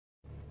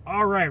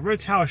Alright,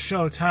 Reptile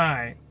show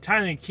time.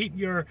 Time to keep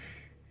your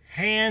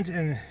hands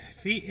and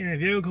feet in the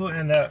vehicle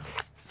and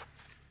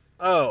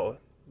Oh,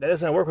 that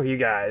doesn't work with you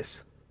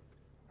guys.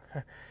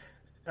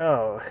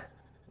 Oh,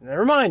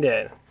 never mind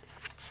it.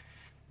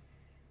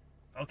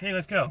 Okay,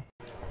 let's go.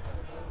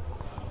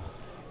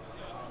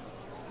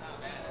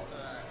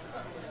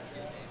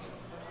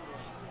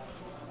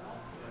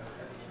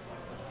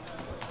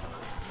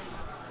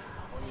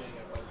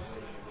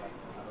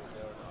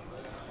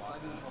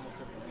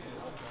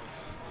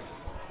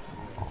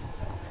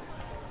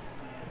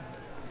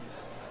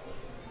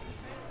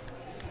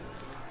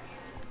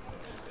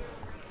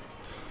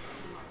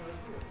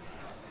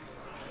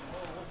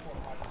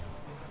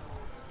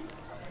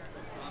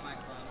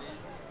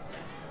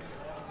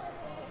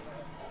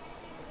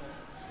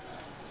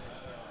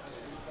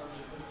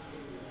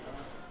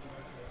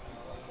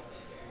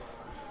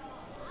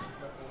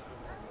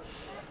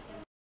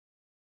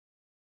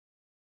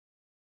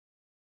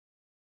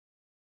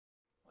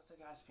 What's up,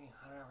 guys? Being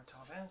Hunter over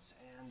 12 events,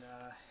 and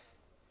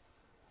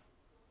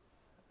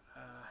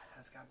I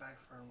just got back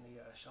from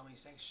the Show Me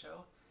Snakes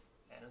show,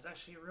 and it was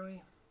actually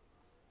really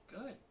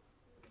good.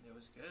 It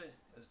was good.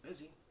 It was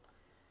busy.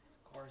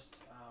 Of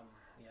course,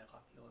 we had a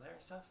lot of people there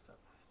and stuff, but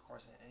of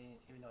course,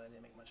 even though I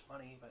didn't make much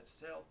money, but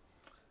still,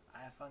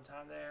 I had a fun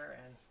time there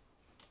and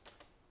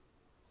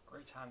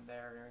great time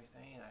there and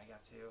everything. And I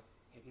got to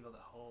get people to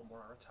hold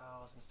more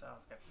reptiles and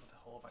stuff. Got people to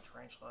hold my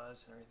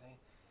tarantulas and everything.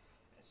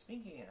 And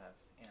speaking of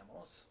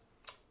animals,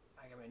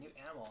 I got my new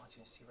animal, as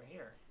you can see right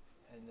here,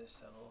 in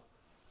this little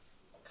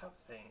cup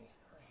thing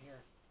right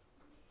here.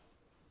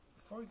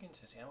 Before we get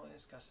into this animal,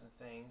 let's discuss some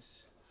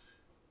things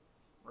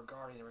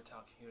regarding the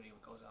reptile community,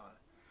 what goes on.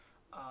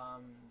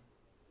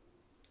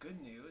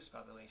 Good news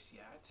about the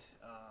Laciat.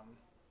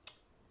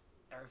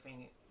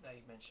 Everything that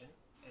you mentioned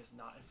is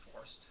not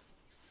enforced,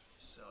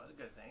 so that's a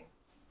good thing.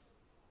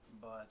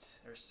 But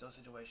there's still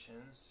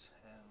situations,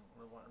 and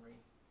we're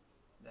wondering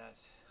that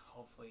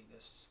hopefully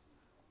this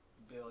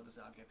bill does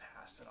not get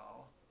passed at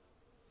all,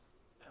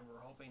 and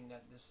we're hoping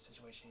that this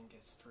situation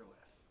gets through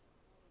with,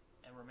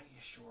 and we're making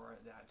sure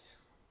that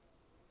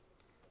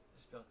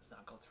this bill does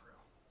not go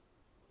through.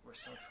 We're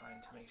still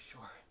trying to make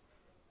sure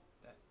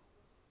that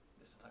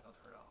this does not go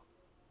through at all.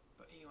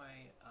 But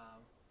anyway,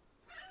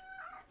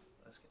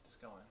 let's get this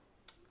going.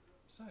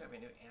 So I have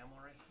a new animal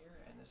right here,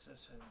 and this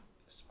is a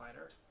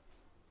spider.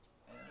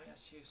 And let me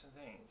ask you some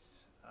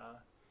things.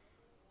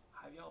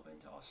 Have y'all been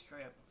to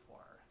Australia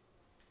before?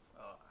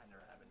 Well, I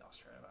never have been to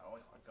Australia, but I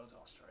always want to go to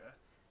Australia.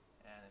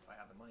 And if I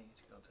have the money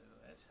to go to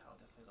it, I'll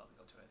definitely love to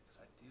go to it, because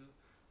I do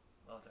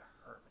love to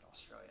herp in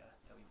Australia.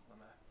 That'll be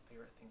one of my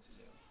favorite things to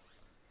do.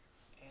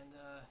 And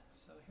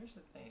so here's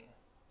the thing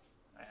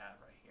I have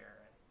right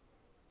here.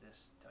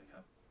 This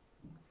teacup.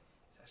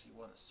 It's actually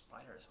one of the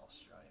spiders of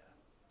Australia.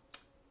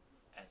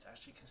 And it's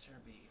actually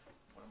considered to be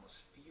one of the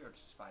most feared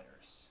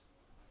spiders,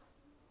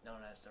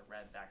 known as the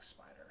redback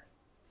spider.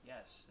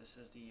 Yes, this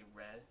is the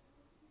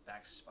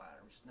redback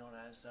spider, which is known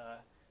as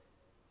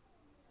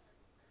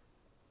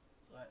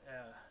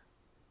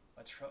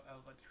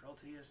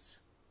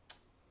Latrotius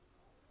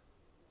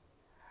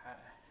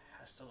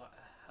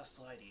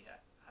Hasselidi.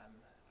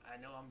 I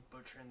know I'm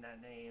butchering that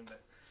name,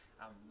 but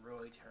I'm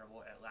really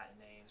terrible at Latin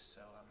names,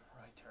 so I'm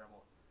really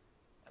terrible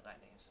at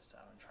Latin names and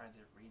stuff. I'm trying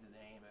to read the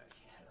name, but I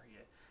can't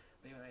read it.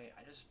 But anyway,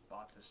 I just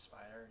bought this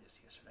spider just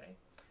yesterday,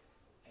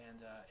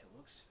 and it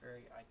looks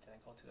very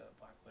identical to the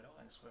black widow,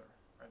 and that's what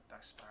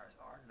redback spiders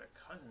are. They're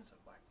cousins of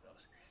black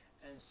widows.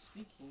 And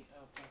speaking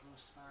of black widow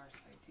spiders,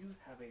 I do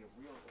have a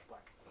real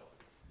black widow.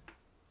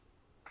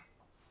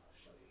 I'll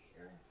show you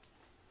here.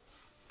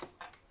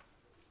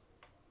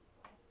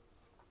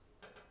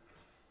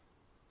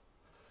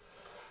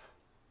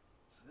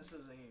 So this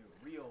is a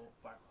real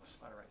black widow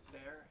spider right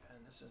there, and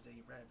this is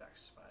the redback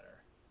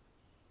spider.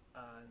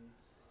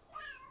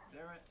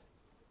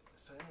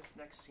 So in this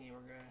next scene,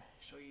 we're going to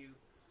show you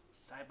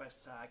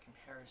side-by-side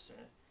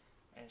comparison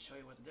and show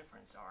you what the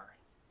differences are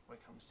when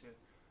it comes to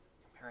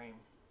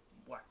comparing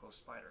black widow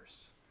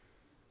spiders.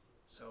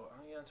 So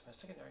I'm going to get onto my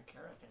secondary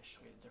camera and show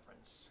you the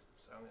difference.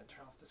 So I'm going to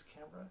turn off this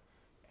camera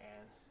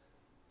and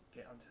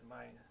get onto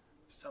my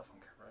cell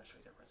phone camera and show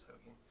you the difference so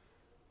we can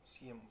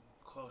see them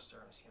closer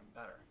and see them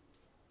better.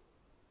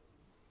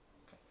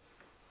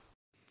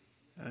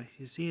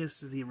 You see,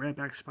 this is the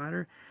redback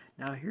spider.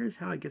 Now here's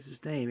how it gets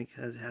its name,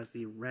 because it has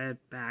the red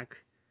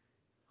back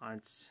on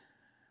its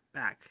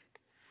back.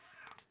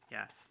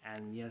 Yeah,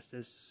 and yes,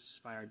 this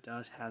spider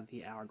does have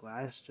the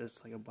hourglass,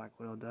 just like a black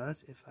widow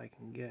does. If I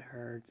can get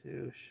her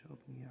to show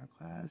me the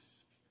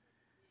hourglass.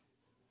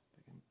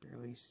 I can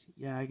barely see.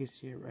 Yeah, I can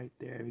see it right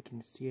there. We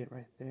can see it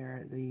right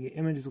there. The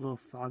image is a little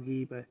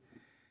foggy, but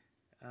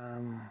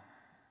yeah,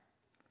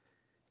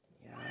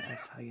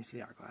 that's how you can see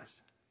the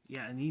hourglass.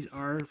 Yeah, and these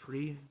are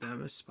pretty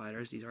venomous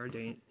spiders. These are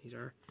a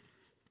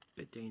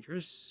bit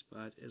dangerous,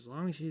 but as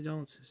long as you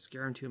don't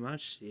scare them too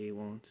much, they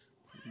won't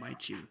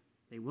bite you.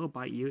 They will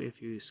bite you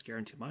if you scare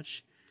them too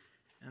much,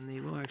 and they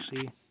will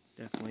actually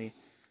definitely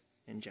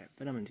inject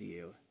venom into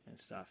you and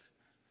stuff.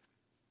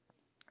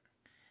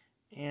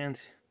 And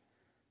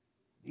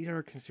these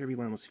are considered to be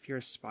one of the most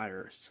fierce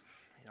spiders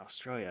in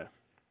Australia.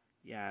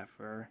 Yeah,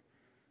 for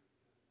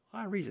a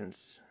lot of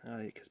reasons.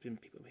 Because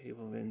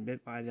people have been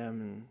bit by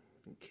them and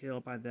been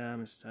killed by them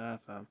and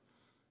stuff.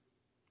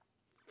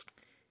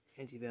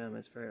 Anti-venom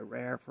is very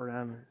rare for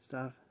them and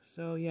stuff.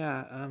 So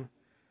yeah,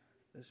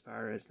 the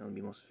spider is known to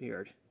be most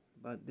feared.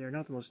 But they're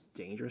not the most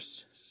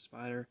dangerous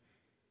spider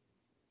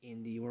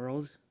in the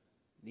world.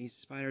 These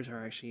spiders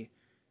are actually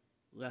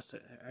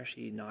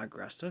not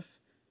aggressive,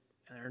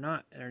 and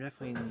they're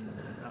definitely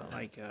not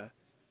like a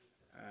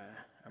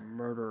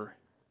murdering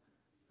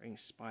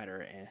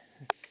spider and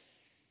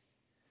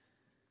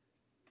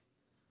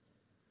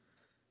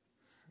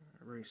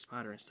a murdering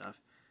spider and stuff.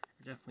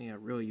 They're definitely a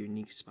really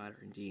unique spider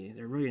indeed.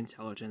 They're really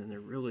intelligent and they're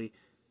really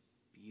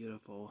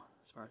beautiful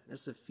spiders.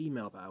 This is a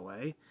female, by the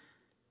way.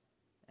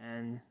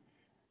 And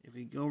if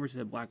we go over to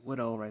the black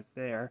widow right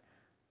there,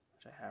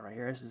 which I have right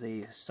here, this is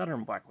a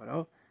southern black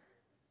widow,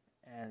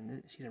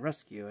 and she's a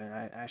rescue. And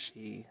I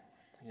actually,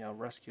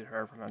 rescued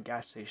her from a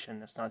gas station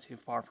that's not too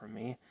far from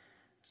me.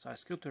 So I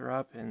scooped her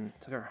up and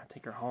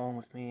take her home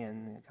with me,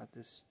 and got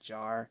this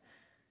jar,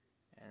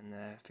 and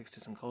fixed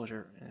this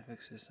enclosure and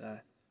fixed this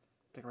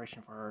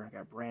decoration for her. I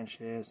got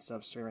branches,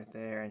 substrate right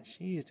there, and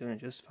she's doing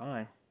just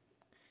fine.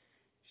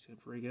 She's doing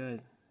pretty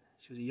good.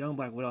 She was a young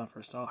black widow when I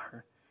first saw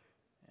her,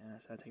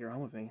 and so I take her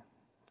home with me.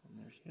 And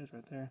there she is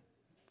right there.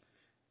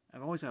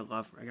 I've always got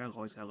love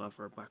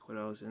for black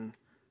widows and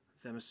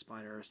venomous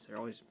spiders. They're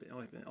always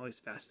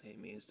fascinate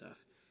me and stuff.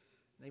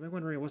 Now you might be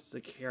wondering, what's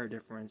the care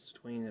difference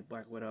between a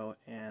black widow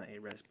and a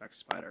redback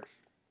spider?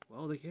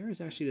 Well, the care is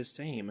actually the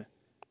same.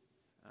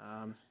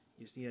 You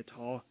just need a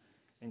tall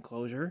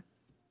enclosure,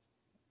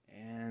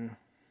 and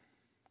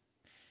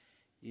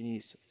you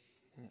need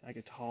like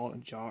a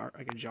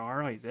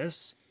jar like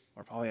this,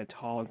 or probably a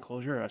tall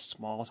enclosure, a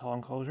small tall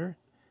enclosure,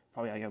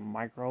 probably like a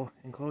micro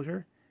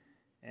enclosure,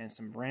 and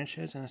some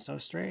branches and a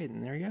substrate,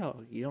 and there you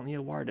go. You don't need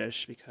a water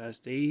dish because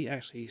they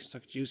actually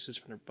suck juices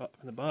from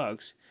the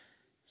bugs.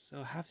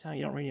 So half the time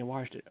you don't really need a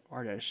water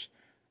dish.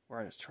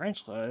 Whereas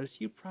tarantulas,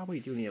 you probably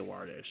do need a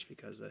water dish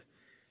because of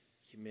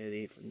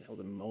humidity from all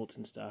the molds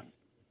and stuff.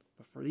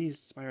 But for these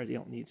spiders, you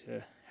don't need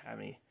to have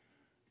any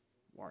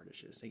water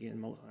dishes. They get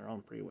molt on their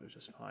own pretty well,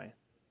 just fine.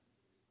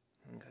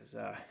 Because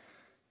as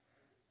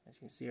you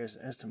can see, there's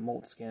some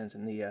molt skins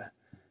in the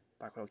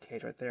black widow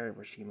cage right there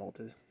where she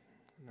molted.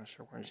 I'm not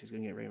sure when she's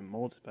going to get ready to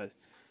molt, but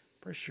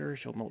pretty sure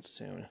she'll molt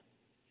soon.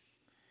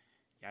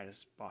 Yeah, I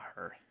just bought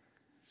her.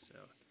 So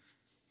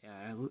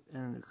yeah,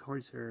 and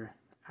according to her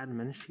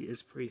admin, she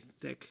is pretty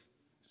thick.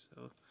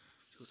 So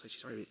she looks like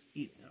she's already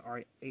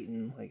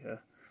eaten like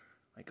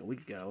a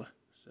week ago.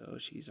 So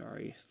she's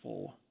already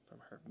full from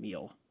her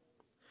meal.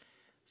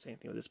 Same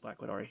thing with this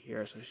black widow right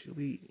here. So she'll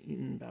be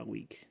eating about a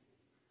week.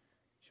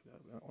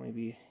 She'll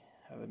only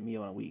have a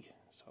meal in a week.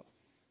 So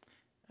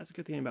that's a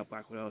good thing about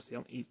black widows. They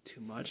don't eat too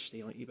much.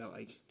 They only eat about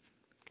like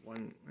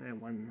one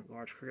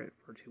large cricket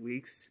for 2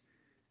 weeks.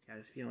 Yeah,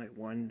 just feeding like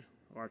one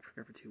large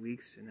cricket for 2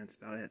 weeks, and that's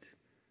about it.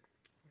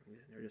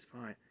 They're just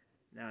fine.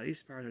 Now these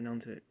spiders are known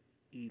to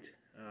eat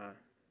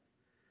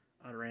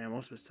other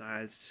animals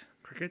besides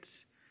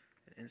crickets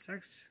and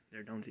insects.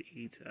 They're known to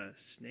eat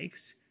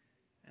snakes,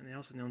 and they're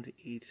also known to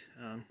eat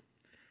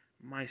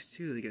mice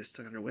too. They get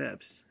stuck on their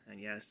webs. And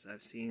yes,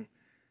 I've seen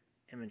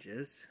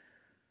images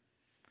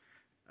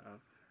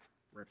of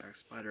redback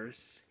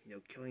spiders,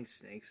 killing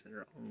snakes in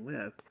their own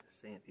web.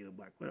 Same thing with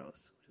black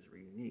widows, which is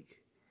really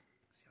unique.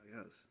 See how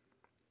it goes.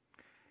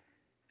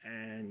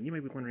 And you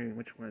might be wondering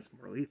which one is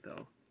more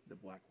lethal, the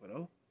black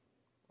widow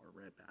or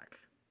redback.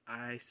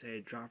 I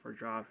say drop for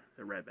drop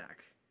the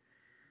redback.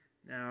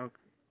 Now,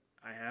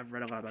 I have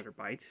read a lot about their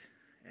bite,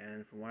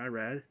 and from what I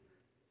read,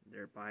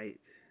 their bite,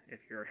 if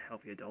you're a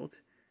healthy adult,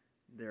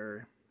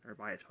 their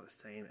bite is about the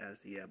same as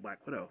the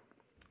black widow.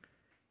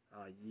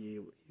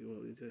 You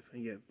will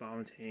definitely get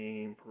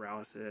vomiting,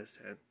 paralysis,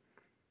 and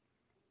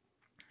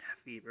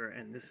fever,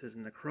 and this is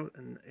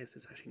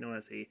it's actually known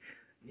as a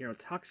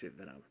neurotoxic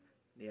venom.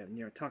 They have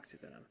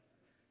neurotoxic venom,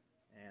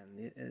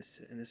 and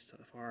this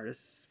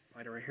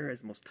spider right here is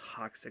the most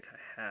toxic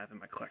I have in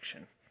my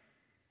collection.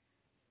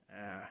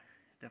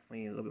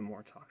 Definitely a little bit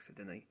more toxic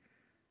than the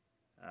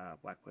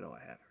black widow I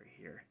have right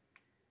here,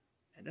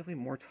 and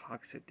definitely more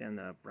toxic than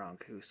the brown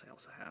goose I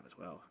also have as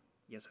well.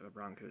 Yes, I have a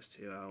brown goose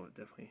too. I'll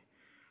definitely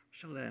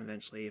show that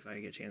eventually if I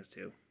get a chance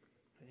to.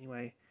 But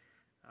anyway,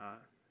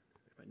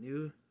 my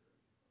new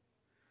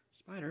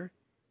spider.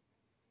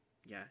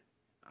 Yeah,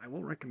 I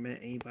won't recommend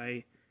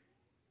anybody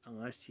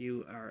unless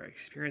you are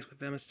experienced with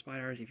venomous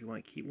spiders. If you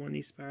want to keep one of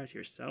these spiders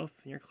yourself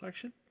in your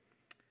collection,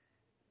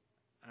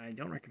 I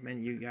don't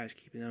recommend you guys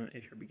keeping them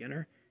if you're a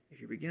beginner. If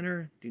you're a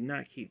beginner, do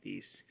not keep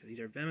these, because these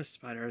are venomous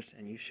spiders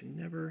and you should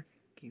never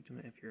keep them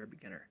if you're a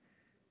beginner.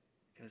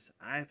 Because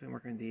I've been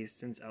working with these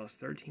since I was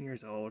 13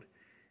 years old.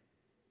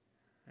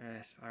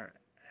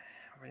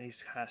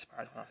 These kind of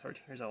spiders when I was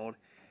 13 years old,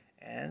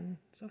 and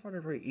so far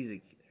they're very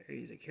easy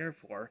to care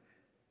for.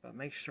 But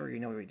make sure you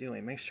know what you're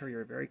doing. Make sure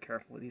you're very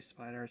careful with these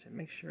spiders, and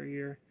make sure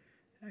you're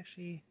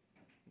actually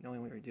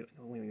knowing what you're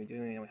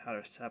doing, and how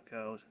their setup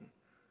goes, and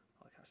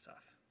all that kind of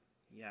stuff.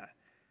 Yeah,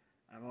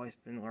 I've always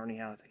been learning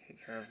how to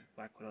take care of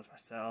black widows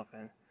myself,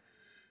 and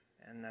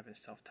I've been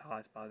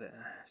self-taught about it.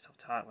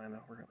 Self-taught when I'm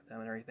working with them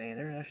and everything.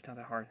 They're actually not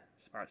that hard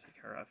spiders to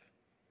take care of.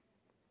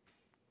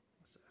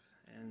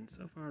 And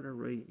so far, they're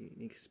really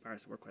unique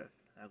spiders to work with.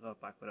 I love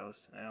black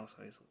widows, and I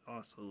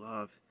also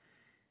love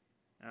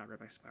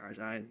redback spiders.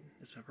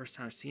 This is my first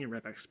time seeing a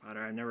redback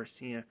spider. I've never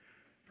seen a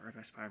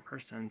redback spider in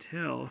person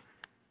until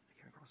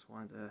I came across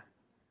one at the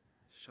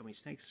Show Me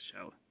Snakes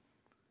show.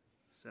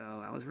 So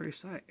I was very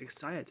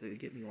excited to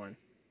get me one.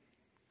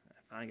 I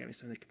finally got me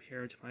something to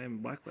compare to my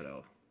black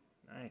widow.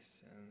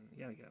 Nice. And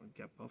yeah, we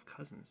got both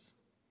cousins.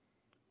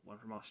 One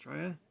from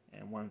Australia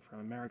and one from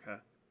America.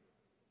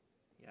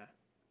 Yeah.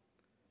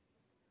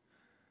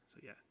 So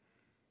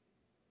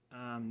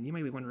yeah. You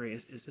might be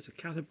wondering, is this a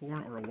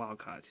captive-born or a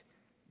wild-caught?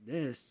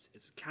 This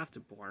is a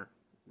captive-born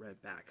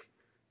redback.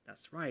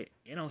 That's right.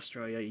 In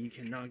Australia, you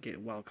cannot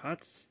get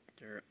wild-caughts.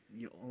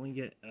 You only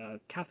get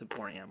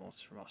captive-born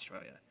animals from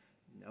Australia.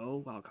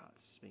 No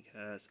wild-caughts,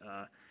 because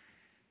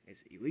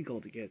it's illegal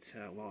to get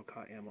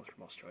wild-caught animals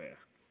from Australia.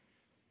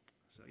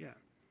 So yeah.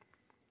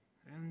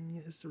 And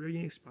yeah, it's a really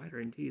unique spider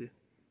indeed.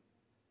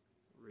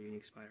 Really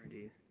unique spider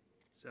indeed.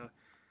 So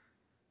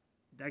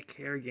that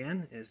care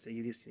again is that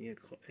you just need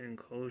an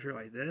enclosure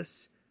like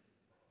this.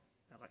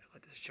 Like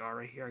this jar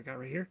right here I got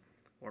right here.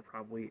 Or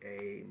probably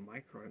a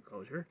micro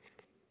enclosure.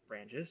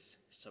 Branches,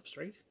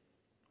 substrate.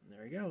 And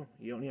there you go.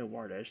 You don't need a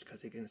water dish because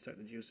they can suck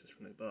the juices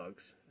from the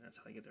bugs. That's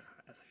how they get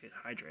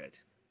hydrated.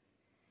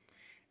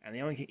 And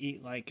they only can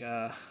eat like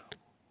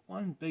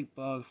one big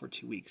bug for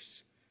 2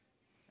 weeks.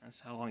 That's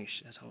how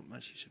much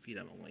you should feed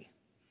them only.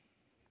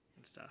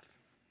 And stuff.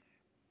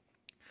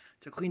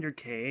 To clean their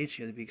cage,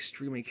 you have to be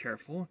extremely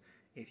careful.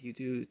 If you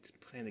do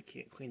plan to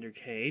clean their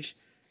cage,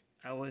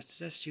 I would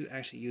suggest you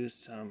actually use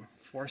some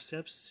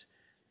forceps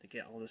to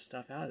get all this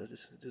stuff out.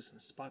 Just do some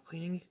spot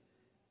cleaning.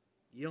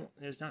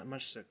 There's not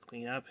much to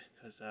clean up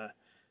because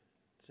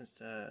since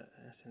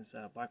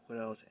black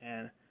widows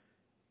and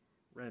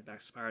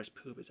redback spiders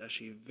poop is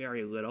actually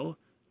very little.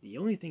 The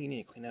only thing you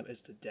need to clean up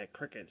is the dead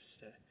crickets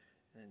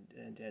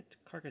and dead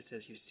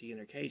carcasses you see in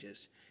their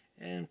cages,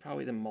 and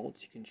probably the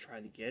molts you can try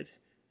to get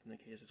from the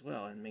cages as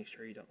well. And make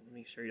sure you don't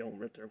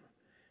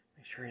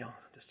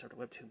disturb the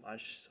web too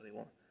much so they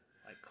won't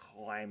like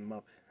climb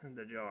up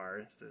the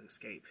jars to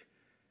escape.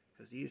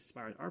 Because these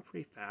spiders are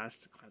pretty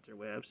fast to climb their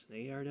webs.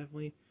 They are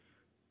definitely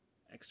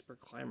expert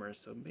climbers,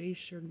 so be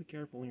sure to be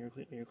careful when you're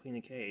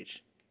cleaning the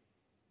cage.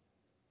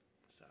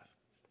 Stuff.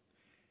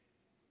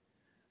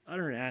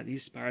 Other than that,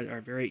 these spiders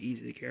are very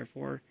easy to care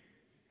for,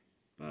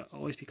 but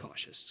always be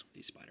cautious with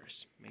these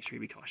spiders. Make sure you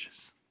be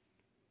cautious.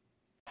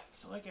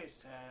 So like I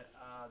said,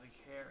 the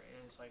care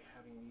is like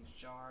having these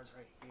jars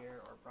right here,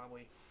 or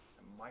probably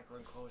a micro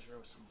enclosure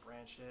with some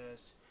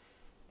branches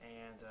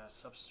and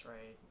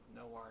substrate,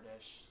 no water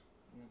dish.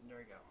 There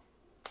you go.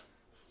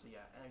 So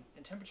yeah,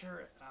 and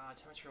temperature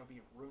will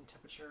be room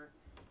temperature.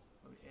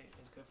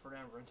 It's good for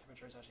them. Room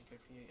temperature is actually good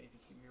for you if you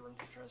keep your room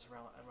temperatures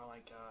around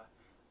like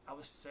I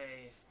would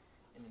say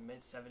in the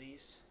mid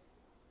 70s.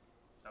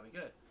 That'll be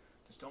good.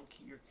 Just don't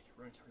keep your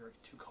room temperature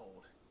too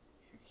cold.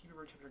 If you keep your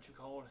room temperature too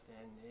cold,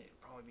 then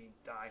it'll probably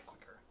die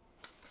quicker.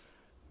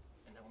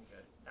 And that won't be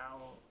good.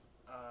 Now,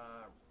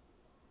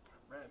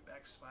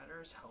 redback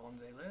spiders, how long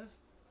do they live?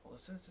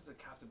 Well, since it's a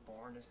captive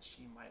born,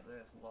 she might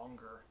live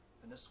longer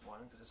than this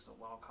one because this is a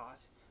wild caught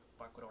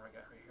black widow I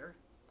got right here.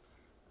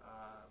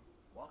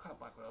 Wild caught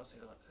black widows,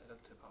 they live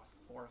up to about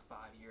 4 to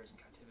 5 years in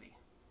captivity.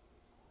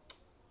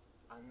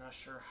 I'm not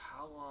sure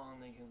how long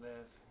they can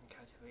live in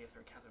captivity if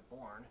they're captive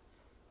born.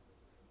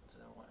 So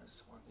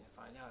that's one thing to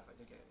find out if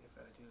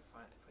there is any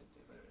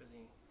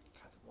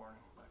captive born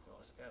black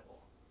widows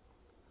available.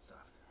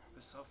 Stuff.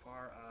 But so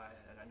far,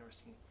 I've never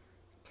seen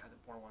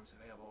captive born ones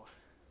available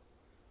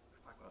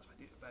for black widows.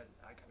 But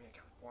I got me a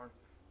captive born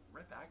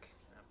redback,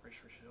 and I'm pretty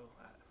sure she'll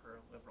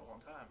live for a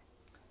long time.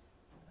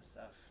 And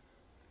stuff.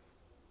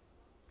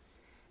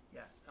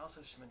 Yeah. I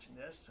also should mention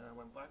this: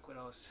 when black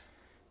widows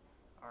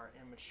are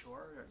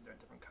immature, they're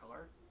a different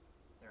color.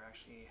 They're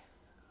actually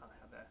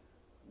have that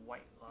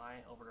white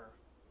line over their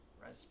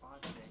red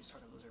spots, and they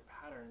start to lose their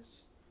pattern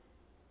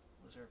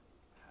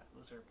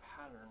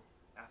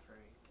after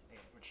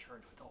they mature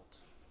into adult.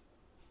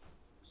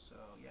 So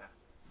yeah,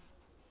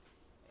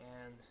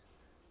 and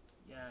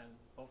yeah,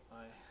 both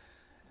my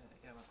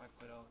black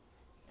widow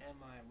and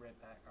my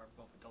redback are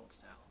both adults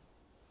now.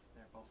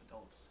 They're both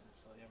adults, and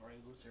so they've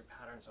already lost their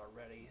patterns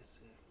already.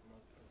 So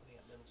looking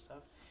at them and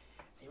stuff.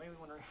 And you might be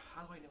wondering,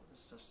 how do I know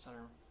this is a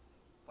southern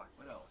black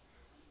widow?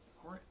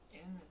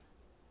 In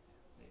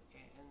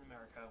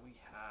America, we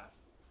have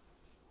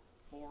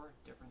 4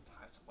 different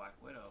types of black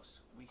widows.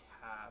 We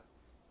have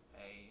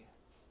a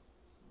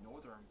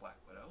northern black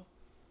widow.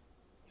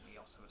 We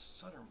also have a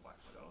southern black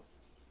widow.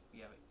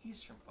 We have an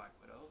eastern black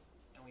widow,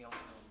 and we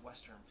also have a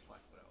western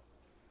black widow.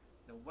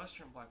 The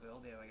western black widow,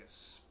 they are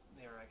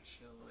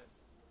actually a little bit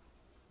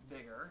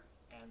bigger,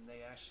 and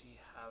they actually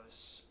have a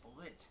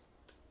split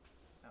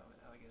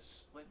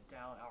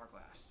down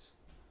hourglass.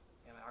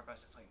 They have an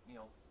hourglass that's like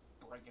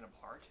breaking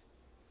apart.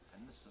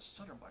 And this is a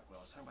southern black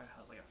widow. Southern black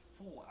has like a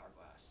full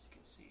hourglass. You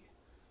can see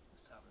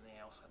this stuff, and they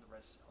also have the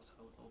red, also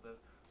have a little bit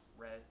of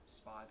red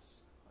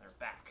spots on their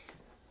back.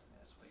 And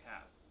that's what they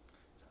have.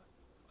 So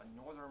a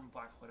northern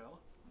black widow,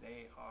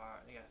 they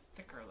got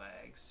thicker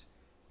legs,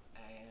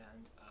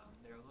 and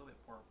they're a little bit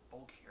more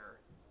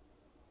bulkier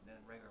than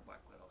regular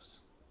black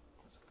widows.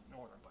 That's a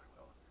northern black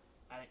widow.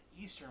 And an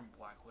eastern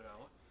black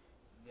widow,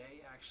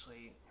 they're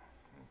actually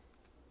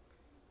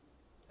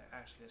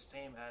the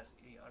same as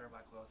the other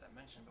black widows that I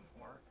mentioned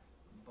before,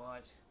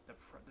 but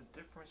the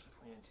difference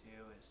between the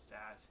two is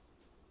that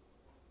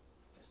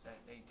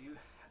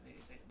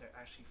they're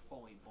actually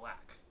fully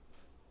black,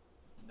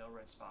 no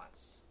red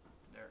spots.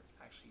 They're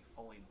actually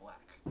fully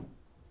black,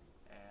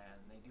 and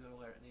they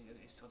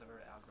still have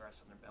red hourglass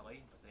on their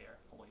belly, but they are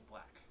fully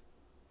black.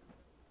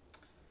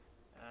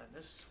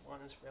 This one,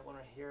 this red one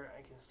right here,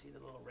 I can see the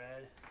little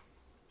red.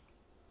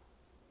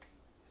 I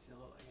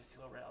can see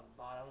a little red on the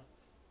bottom.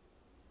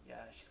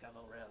 Yeah, she's got a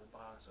little red on the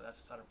bottom, so that's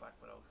a southern black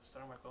widow.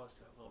 Southern black widows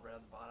still have a little red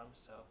on the bottom,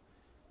 so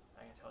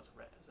I can tell it's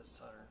a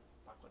southern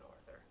black widow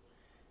right there.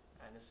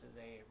 And this is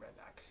a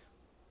redback.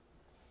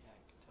 Yeah,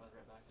 I can tell the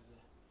redback is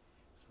it.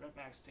 So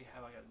redbacks, they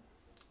have like a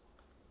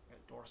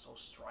dorsal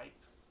stripe,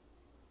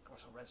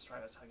 dorsal red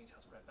stripe. That's how you can tell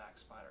it's a redback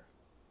spider.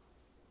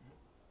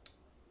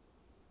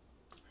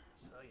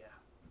 So yeah.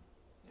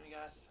 Anyway,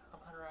 guys, I'm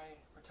Hunter I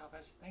Reptile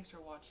Fest. Thanks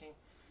for watching.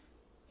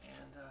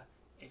 And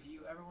if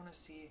you ever want to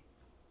see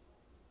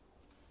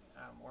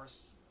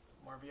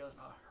more videos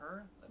about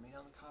her, let me know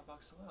in the comment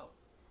box below.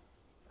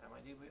 I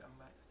might do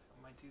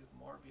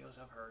more videos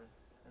of her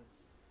and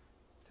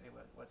tell you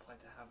what it's like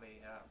to have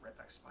a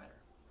redback spider.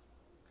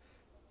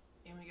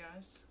 Anyway,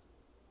 guys,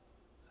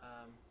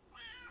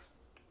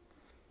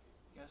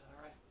 you guys are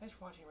alright. Thanks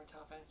for watching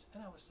Reptile Fence,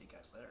 and I will see you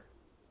guys later.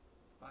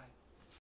 Bye.